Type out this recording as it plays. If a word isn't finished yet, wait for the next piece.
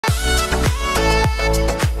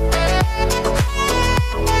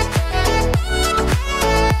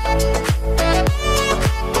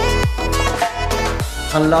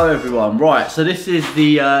Hello everyone. Right, so this is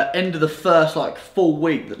the end of the first full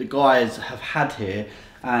week that the guys have had here,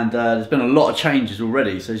 and there's been a lot of changes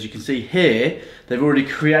already. So as you can see here, they've already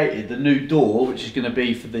created the new door, which is going to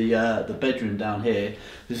be for the bedroom down here.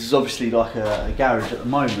 This is obviously like a garage at the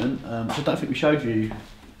moment, which I don't think we showed you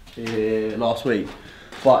last week.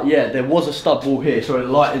 But yeah, there was a stud wall here. Sorry,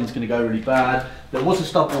 the lighting's going to go really bad. There was a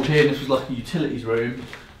stud wall here, and this was like a utilities room.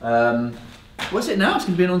 What's it now? It's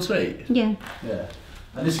going to be an ensuite? Yeah. Yeah.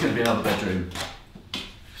 And this is going to be another bedroom. So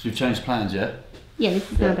we've changed plans, yeah? Yeah,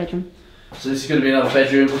 this is our bedroom. So this is going to be another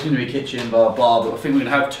bedroom, it's going to be a kitchen, blah, blah, but I think we're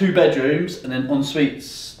going to have 2 bedrooms and then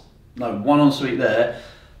en-suites, no, 1 ensuite there.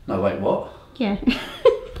 No, wait, what? Yeah.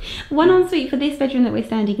 1 ensuite for this bedroom that we're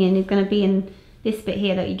standing in is going to be in this bit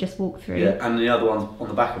here that you just walked through. Yeah, and the other one's on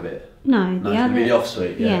the back of it? No, it's going to be the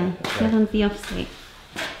off-suite, yeah. Yeah, okay. the other one's the off-suite.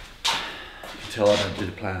 You can tell I don't do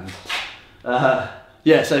the plans.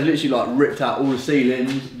 Yeah, so they've literally ripped out all the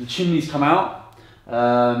ceilings, the chimneys come out,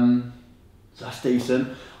 so that's decent.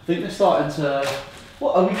 I think they're starting to,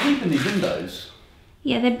 what, are we keeping these windows?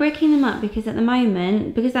 Yeah, they're breaking them up because at the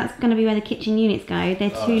moment, because that's going to be where the kitchen units go, they're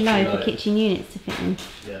too low for kitchen units to fit in.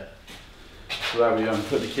 Yeah. So where are we going to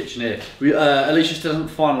put the kitchen here? Alicia still hasn't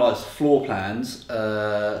finalised the floor plans,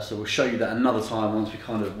 so we'll show you that another time once we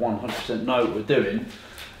kind of 100% know what we're doing.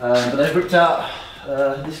 But they've ripped out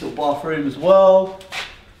this little bathroom as well.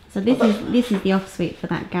 So this is the off-suite for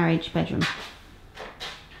that garage bedroom.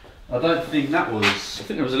 I don't think that was, I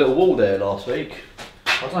think there was a little wall there last week.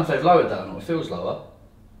 I don't know if they've lowered that or not, it feels lower.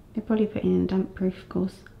 They're probably putting in a damp proof, of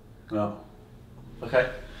course. Oh,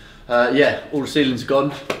 okay. Yeah, all the ceilings are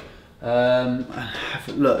gone.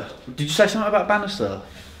 Look, did you say something about banister?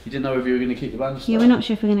 You didn't know if you were going to keep the banister? Yeah, we're not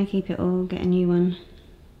sure if we're going to keep it or get a new one.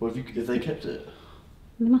 Well, if they kept it?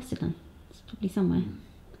 They must have done. It's probably somewhere.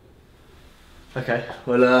 Okay,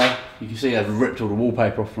 well you can see I've ripped all the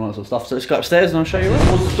wallpaper off and all that sort of stuff, so let's go upstairs and I'll show you around.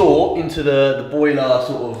 There was the door into the boiler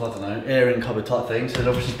sort of, I don't know, airing cupboard type thing, so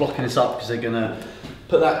they're obviously blocking this up because they're going to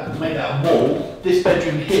make that a wall. This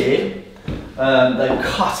bedroom here, they've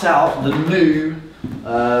cut out the new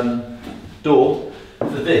door for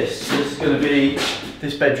this. So this is going to be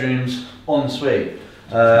this bedroom's ensuite.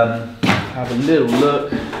 Have a little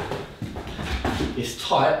look. It's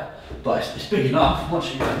tight, but it's big enough.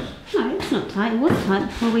 Once you go. No, it's not tight. It was tight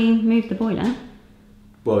before we moved the boiler.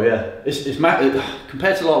 Well, yeah, it's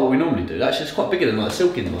compared to what we normally do. Actually, it's quite bigger than a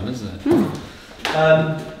silking one, isn't it?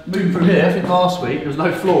 Moving from here, I think last week there was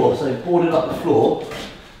no floor, so they boarded up the floor.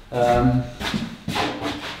 And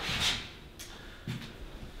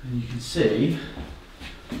you can see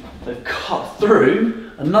they've cut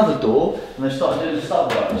through another door and they've started doing the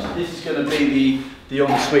stud work. So this is going to be the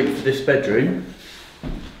ensuite for this bedroom.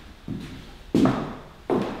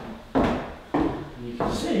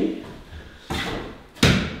 See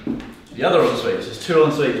the other ensuites, there's 2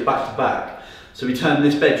 ensuites back to back, so we turned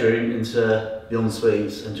this bedroom into the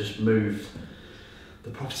ensuites and just moved the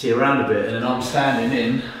property around a bit, and then I'm standing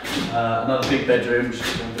in another big bedroom which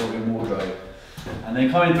is going to build in wardrobe, and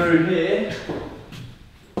then coming through here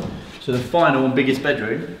to the final and biggest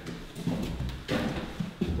bedroom.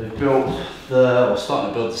 They've built starting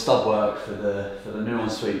to build the stud work for the new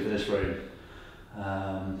ensuite for this room.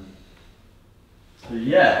 So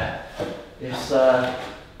yeah, it's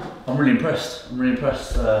I'm really impressed. I'm really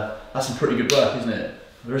impressed. That's some pretty good work, isn't it?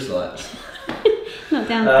 There is light. Not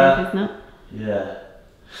downstairs, it's not. Yeah.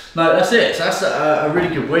 No, that's it. So that's a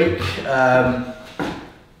really good week. I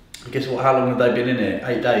guess how long have they been in it?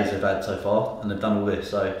 8 days they've had so far, and they've done all this.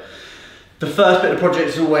 So the first bit of the project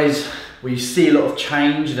is always where you see a lot of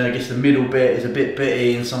change, and I guess the middle bit is a bit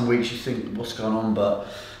bitty, and some weeks you think what's going on, but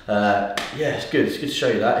yeah, it's good to show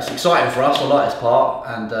you that. It's exciting for us, I like this part,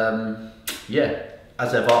 and yeah,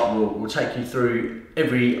 as ever, we'll take you through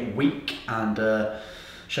every week and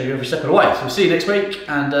show you every step of the way. So we'll see you next week,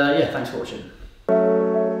 and yeah, thanks for watching.